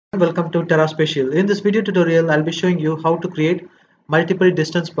Welcome to Spatial. In this video tutorial, I'll be showing you how to create multiple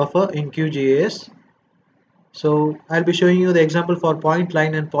distance buffer in QGIS. So I'll be showing you the example for point,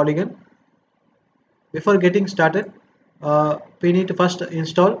 line and polygon. Before getting started, we need to first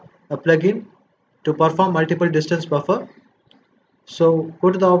install a plugin to perform multiple distance buffer. So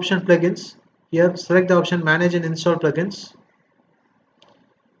go to the option plugins. Here select the option manage and install plugins.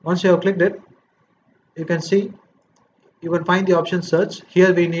 Once you have clicked it, you can see you can find the option search.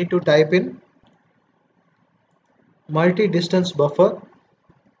 Here we need to type in multi-distance buffer.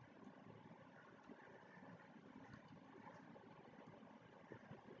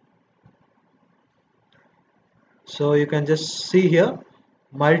 So you can just see here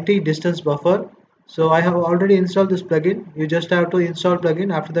multi-distance buffer. So I have already installed this plugin. You just have to install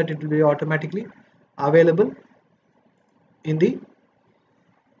plugin. After that it will be automatically available in the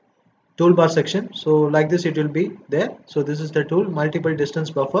toolbar section. So like this it will be there. So this is the tool multiple distance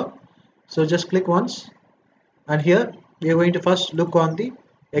buffer. So just click once, and here we are going to first look on the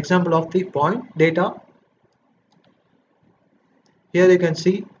example of the point data. Here you can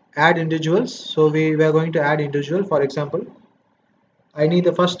see add individuals. So we are going to add individual. For example, I need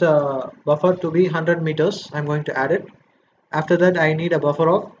the first buffer to be 100 meters. I'm going to add it. After that I need a buffer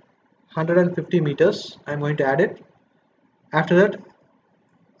of 150 meters. I'm going to add it. After that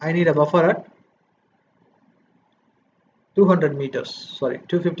I need a buffer at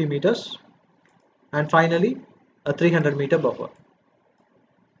 250 meters, and finally a 300 meter buffer.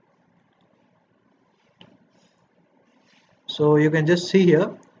 So you can just see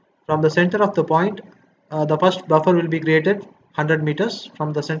here from the center of the point, the first buffer will be created 100 meters.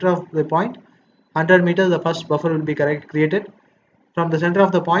 From the center of the point 100 meters, the first buffer will be created. From the center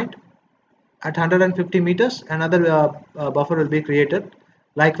of the point at 150 meters, another buffer will be created.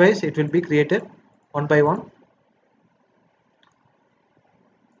 Likewise it will be created one by one.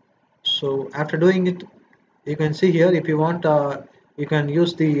 So after doing it, you can see here if you want you can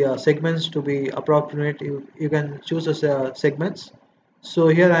use the segments to be approximate. You can choose as segments. So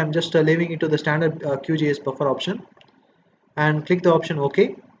here I am just leaving it to the standard QGIS buffer option and click the option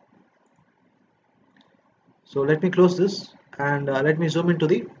OK. So let me close this and let me zoom into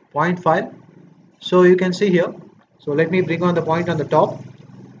the point file. So you can see here, so let me bring on the point on the top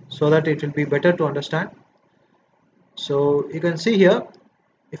so that it will be better to understand. So you can see here,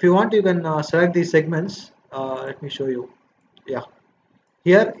 if you want you can select these segments. Let me show you. Yeah,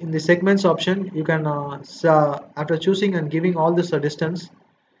 here in the segments option you can after choosing and giving all this distance,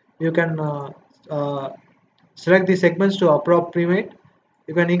 you can select the segments to approximate.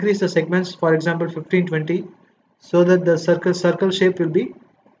 You can increase the segments, for example 15-20, so that the circle shape will be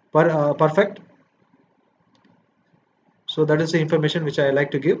perfect. So that is the information which I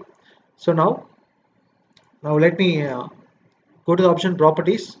like to give. So now let me go to the option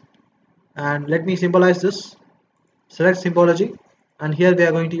properties and let me symbolize this. Select symbology, and here we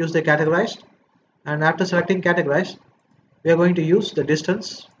are going to use the categorized, and after selecting categorized we are going to use the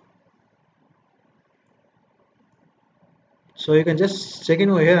distance. So you can just check in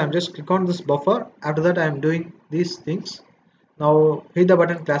over here. I'm just click on this buffer. After that I am doing these things. Now hit the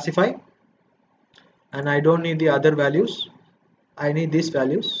button classify, and I don't need the other values, I need these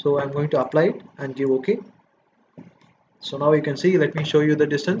values. So I'm going to apply it and give OK. So now you can see, let me show you the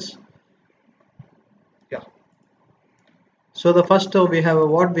distance. Yeah, so the first we have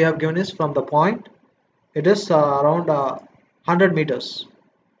what we have given is from the point, it is around 100 meters.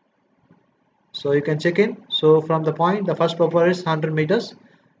 So you can check in. So from the point the first buffer is 100 meters.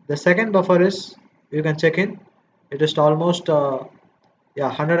 The second buffer is, you can check in, it is almost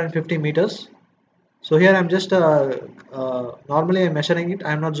 150 meters. So here I'm just normally I'm measuring it,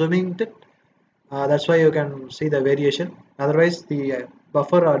 I'm not zooming it. That's why you can see the variation. Otherwise the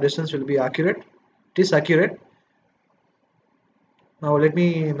buffer distance will be accurate. It is accurate. Now let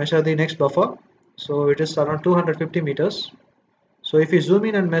me measure the next buffer. So it is around 250 meters. So if you zoom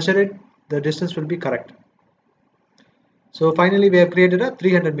in and measure it, the distance will be correct. So finally we have created a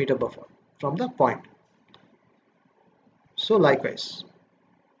 300 meter buffer from the point. So likewise,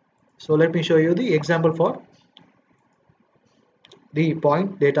 so let me show you the example for the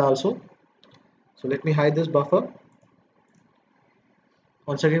point data also. So let me hide this buffer.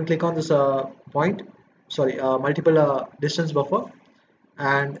 Once again click on this multiple distance buffer,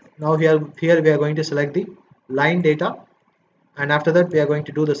 and now here we are going to select the line data, and after that we are going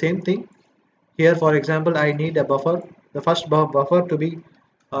to do the same thing. Here for example I need a buffer, the first buffer to be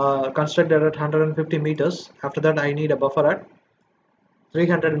constructed at 150 meters. After that I need a buffer at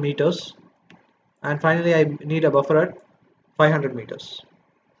 300 meters, and finally I need a buffer at 500 meters.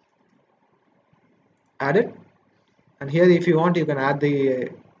 Add it, and here if you want you can add the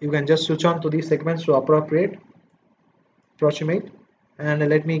you can just switch on to these segments to approximate, and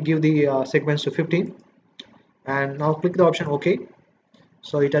let me give the segments to 15, and now click the option OK.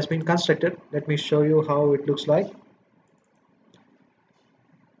 So it has been constructed. Let me show you how it looks like.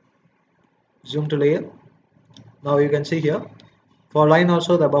 Zoom to layer. Now you can see here for line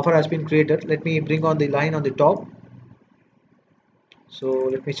also the buffer has been created. Let me bring on the line on the top. So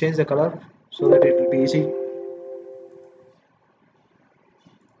let me change the color so that it will be easy.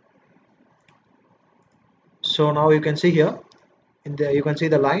 So now you can see here you can see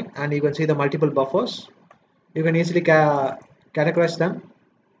the line and you can see the multiple buffers. You can easily categorize them.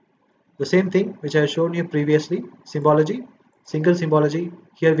 The same thing which I have shown you previously, symbology, single symbology.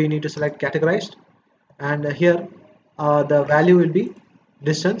 Here we need to select categorized, and here the value will be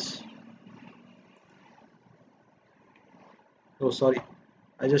distance. Oh, sorry,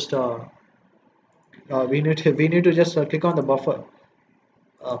 I just we need to just click on the buffer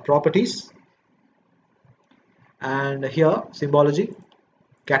properties, and here symbology,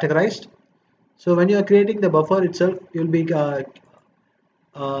 categorized. So when you are creating the buffer itself, you'll be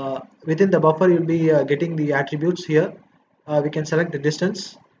within the buffer you'll be getting the attributes. Here we can select the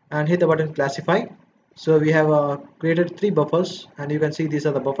distance and hit the button classify. So we have created 3 buffers, and you can see these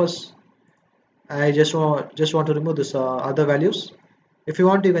are the buffers. I just want to remove this other values. If you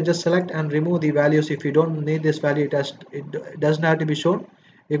want, you can just select and remove the values. If you don't need this value, it doesn't have to be shown.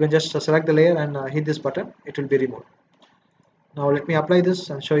 You can just select the layer and hit this button, it will be removed. Now let me apply this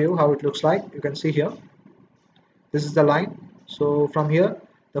and show you how it looks like. You can see here this is the line. So from here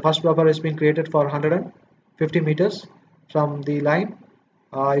the first buffer has been created for 150 meters. From the line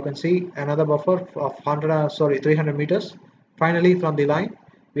you can see another buffer of 300 meters. Finally from the line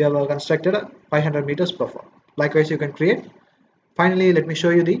we have constructed a 500 meters buffer. Likewise you can create. Finally let me show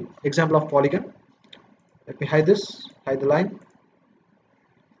you the example of polygon. Let me hide the line,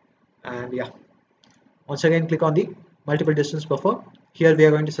 and yeah, once again click on the multiple distance buffer. Here we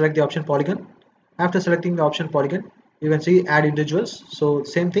are going to select the option polygon. After selecting the option polygon, you can see add individuals. So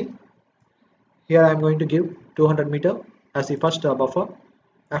same thing, here I am going to give 200 meter as the first buffer.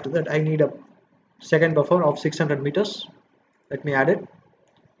 After that I need a second buffer of 600 meters. Let me add it,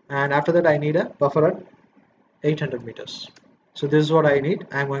 and after that I need a buffer at 800 meters. So this is what I need.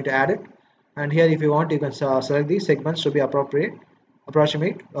 I am going to add it, and here if you want you can select these segments to be approximate.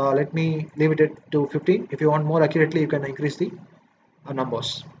 Let me leave it to 15. If you want more accurately you can increase the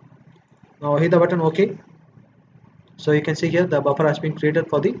numbers. Now hit the button OK. So you can see here the buffer has been created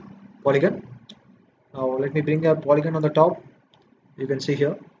for the polygon. Now let me bring a polygon on the top. You can see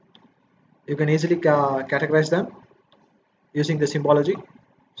here you can easily categorize them using the symbology.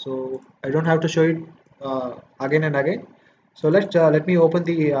 So I don't have to show it again and again. So let me open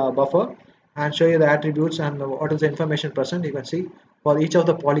the buffer and show you the attributes and what is the information present. You can see for each of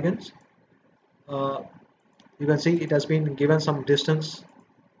the polygons you can see it has been given some distance.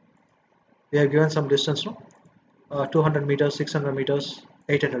 We have given some distance, no? 200 meters, 600 meters,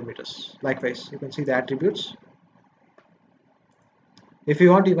 800 meters. Likewise you can see the attributes. If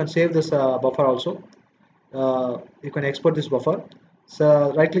you want you can save this buffer also. You can export this buffer.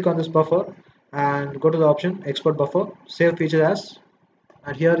 So right click on this buffer and go to the option export buffer, save feature as,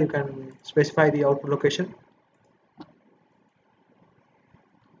 and here you can specify the output location.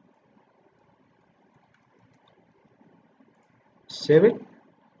 Save it.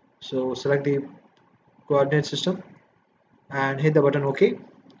 So select the coordinate system and hit the button OK.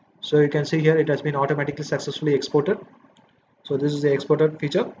 So you can see here it has been automatically successfully exported. So this is the exported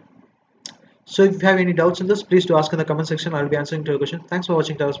feature. So if you have any doubts in this, please do ask in the comment section. I will be answering to your question. Thanks for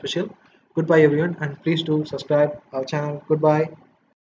watching Tower Spatial. Goodbye everyone, and please do subscribe our channel. Goodbye.